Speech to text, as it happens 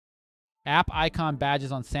App icon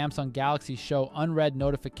badges on Samsung Galaxy show unread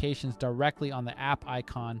notifications directly on the app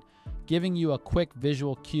icon, giving you a quick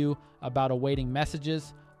visual cue about awaiting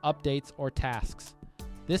messages, updates, or tasks.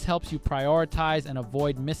 This helps you prioritize and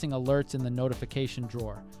avoid missing alerts in the notification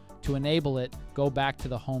drawer. To enable it, go back to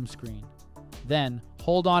the home screen. Then,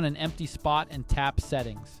 hold on an empty spot and tap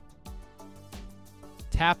Settings.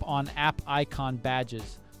 Tap on App Icon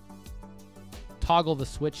Badges. Toggle the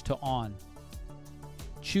switch to On.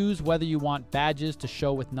 Choose whether you want badges to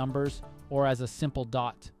show with numbers or as a simple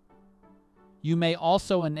dot. You may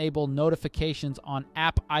also enable notifications on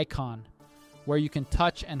App Icon, where you can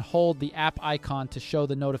touch and hold the app icon to show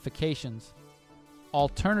the notifications.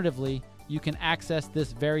 Alternatively, you can access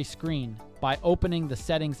this very screen by opening the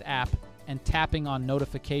Settings app and tapping on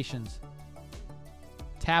Notifications.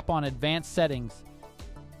 Tap on Advanced Settings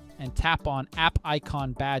and tap on App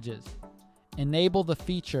Icon Badges. Enable the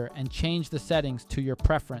feature and change the settings to your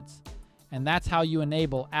preference. And that's how you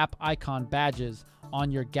enable App Icon Badges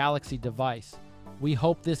on your Galaxy device. We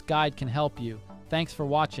hope this guide can help you. Thanks for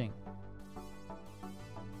watching.